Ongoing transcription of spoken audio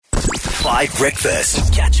5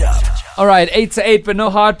 Breakfast. Catch up. All right, 8 to 8, but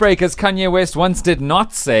no heartbreak, as Kanye West once did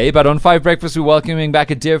not say. But on 5 Breakfast, we're welcoming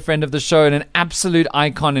back a dear friend of the show and an absolute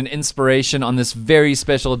icon and inspiration on this very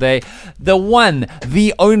special day. The one,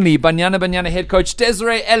 the only Banyana head coach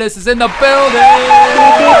Desiree Ellis is in the building.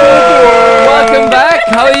 Welcome back.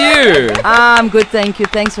 How are you? I'm good, thank you.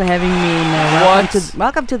 Thanks for having me.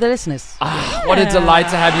 Welcome to the listeners. What a delight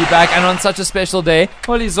to have you back. And on such a special day,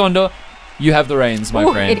 Xoli Zondo, you have the reins,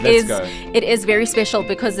 my friend. Let's go. It is very special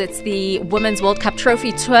because it's the Women's World Cup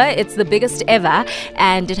Trophy Tour. It's the biggest ever,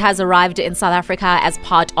 and it has arrived in South Africa as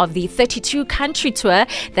part of the 32-country tour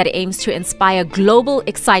that aims to inspire global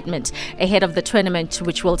excitement ahead of the tournament,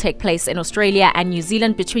 which will take place in Australia and New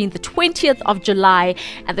Zealand between the 20th of July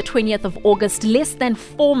and the 20th of August. Less than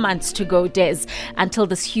 4 months to go, Des, until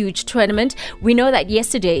this huge tournament. We know that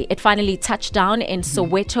yesterday it finally touched down in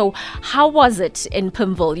Soweto. How was it in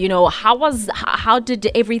Pimville? You know, how did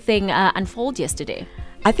everything unfold yesterday?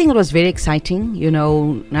 I think it was very exciting. You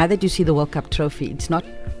know, now that you see the World Cup trophy, it's not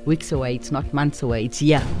weeks away, it's not months away, it's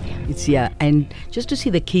here. It's here. And just to see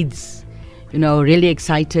the kids, you know, really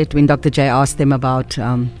excited when Dr. J asked them about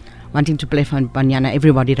wanting to play for Banyana,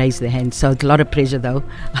 everybody raised their hands. So it's a lot of pressure though,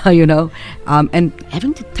 you know. And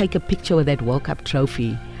having to take a picture with that World Cup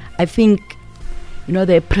trophy, I think, you know,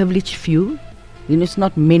 they're a privileged few. You know, it's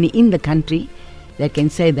not many in the country that can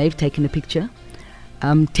say they've taken a picture.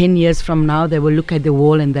 10 years from now, they will look at the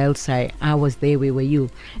wall and they'll say, I was there, where were you?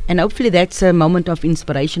 And hopefully that's a moment of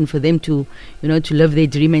inspiration for them to, you know, to live their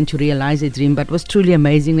dream and to realize their dream. But it was truly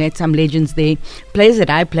amazing. We had some legends there, players that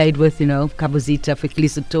I played with, you know, Kabuzita,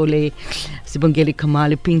 Fikilisa Tole, Sibongeli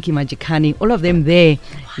Kamali, Pinky Majikani, all of them there,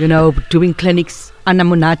 you know, doing clinics. Anna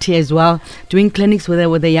Munati as well, doing clinics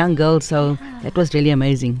with the young girls. So that was really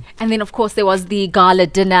amazing. And then, of course, there was the gala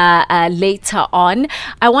dinner later on.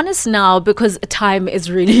 I want us now, because time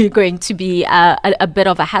is really going to be a bit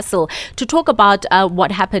of a hassle, to talk about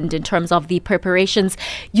what happened in terms of the preparations.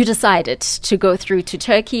 You decided to go through to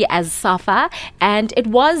Turkey as SAFA, and it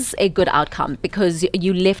was a good outcome because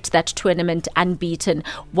you left that tournament unbeaten.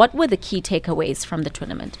 What were the key takeaways from the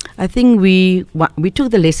tournament? I think we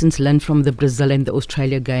took the lessons learned from the Brazil and the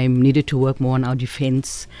Australia game, needed to work more on our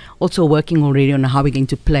defence, also working already on how we're going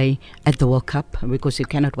to play at the World Cup, because you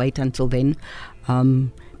cannot wait until then.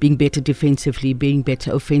 Being better defensively, being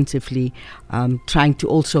better offensively, trying to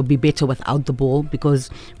also be better without the ball, because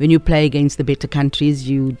when you play against the better countries,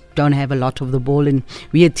 you don't have a lot of the ball, and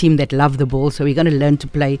we're a team that love the ball, so we're going to learn to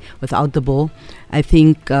play without the ball. I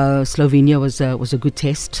think Slovenia was a good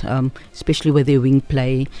test, especially with their wing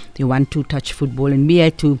play, their 1-2 touch football, and we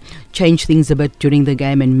had to change things a bit during the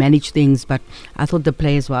game and manage things, but I thought the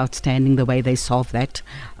players were outstanding the way they solved that.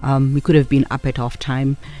 We could have been up at half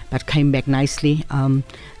time, but came back nicely.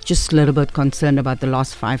 Just a little bit concerned about the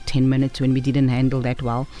last 5-10 minutes when we didn't handle that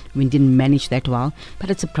well, we didn't manage that well, but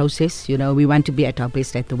it's a process, you know. We want to be at our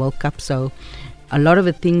best at the World Cup, so a lot of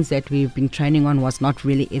the things that we've been training on was not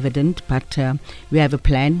really evident, but we have a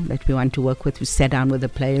plan that we want to work with. We sat down with the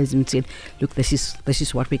players and said, look, this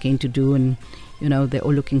is what we're going to do, and you know, they're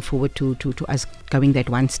all looking forward to us going that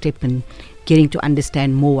one step and getting to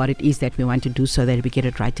understand more what it is that we want to do so that we get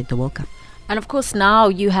it right at the World Cup. And of course, now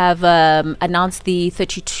you have announced the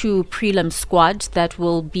 32 prelim squad that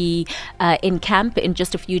will be in camp in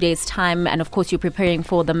just a few days' time. And of course, you're preparing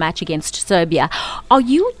for the match against Serbia. Are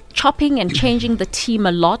you chopping and changing the team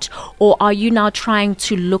a lot, or are you now trying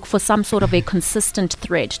to look for some sort of a consistent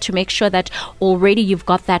thread to make sure that already you've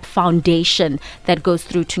got that foundation that goes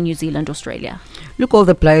through to New Zealand, Australia? Look, all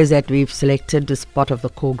the players that we've selected as part of the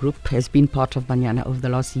core group has been part of Banyana over the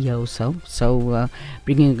last year or so. So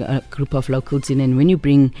bringing a group of locals in, and when you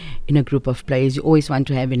bring in a group of players, you always want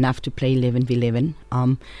to have enough to play 11v11.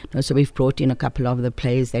 So we've brought in a couple of the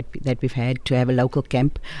players that we've had to have a local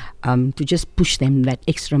camp to just push them that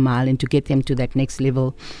extra mile and to get them to that next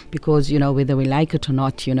level, because you know, whether we like it or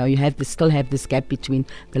not, you know, you still have this gap between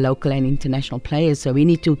the local and international players, so we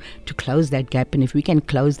need to close that gap. And if we can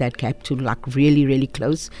close that gap to like really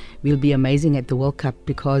close, we'll be amazing at the World Cup,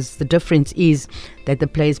 because the difference is that the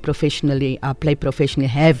players play professionally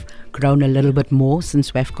have grown a little bit more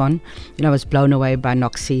since WAFCON. You know, I was blown away by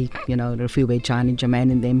Noxie, you know, Rafiwe, Jani,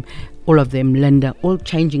 Jermaine and them, all of them, Linda, all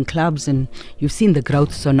changing clubs, and you've seen the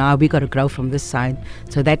growth. So now we got to grow from this side.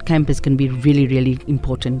 So that camp is going to be really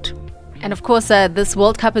important. And of course, this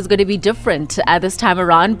World Cup is going to be different this time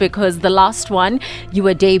around, because the last one you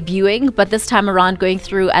were debuting, but this time around going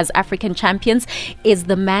through as African champions. Is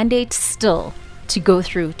the mandate still to go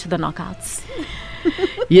through to the knockouts?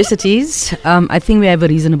 Yes, it is. I think we have a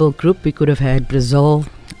reasonable group. We could have had Brazil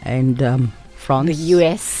and France. The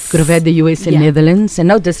US. Could have had the US and Yeah. Netherlands. And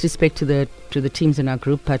no disrespect to the teams in our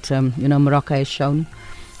group, but Morocco has shown,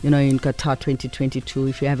 in Qatar 2022,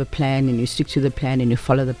 if you have a plan and you stick to the plan and you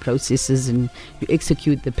follow the processes and you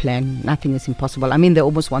execute the plan, nothing is impossible. I mean, they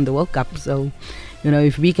almost won the World Cup, so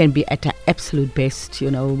if we can be at our absolute best,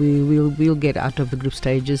 we'll get out of the group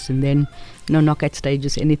stages, and then knockout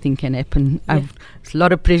stages, anything can happen. It's a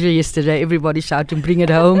lot of pressure yesterday. Everybody shouting, "Bring it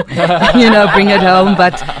home!" Bring it home.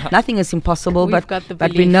 But nothing is impossible. We've got the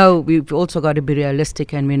but we belief. know we've also got to be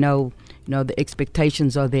realistic, and we know. The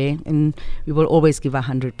expectations are there, and we will always give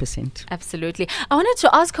 100%. Absolutely. I wanted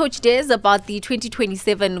to ask Coach Des about the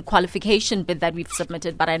 2027 qualification bid that we've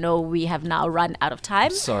submitted, but I know we have now run out of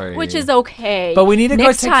time. Sorry. Which is okay. But we need to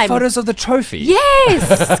Next go take time. photos of the trophy.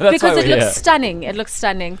 Yes, why because it we're looks here. stunning. It looks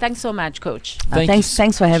stunning. Thanks so much, Coach. Thank you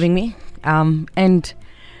Thanks for having me. And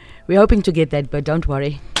we're hoping to get that, but don't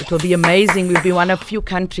worry. It will be amazing. We'll be one of few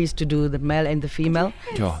countries to do the male and the female.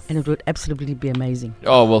 Yeah. And it would absolutely be amazing.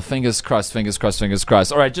 Oh, well, fingers crossed, fingers crossed, fingers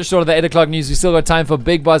crossed. All right, just short of the 8 o'clock news, we still got time for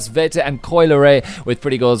Big Boss Veta and Coileray with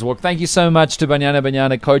Pretty Girls Walk. Thank you so much to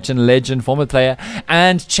Banyana, coach and legend, former player,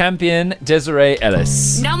 and champion Desiree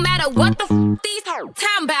Ellis. No matter what the these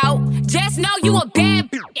time about, just know you a bad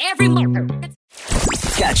every month.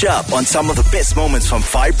 Catch up on some of the best moments from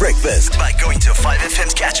 5 Breakfast by going to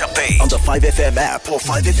 5FM's catch-up page on the 5FM app or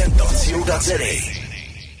 5FM.co.za.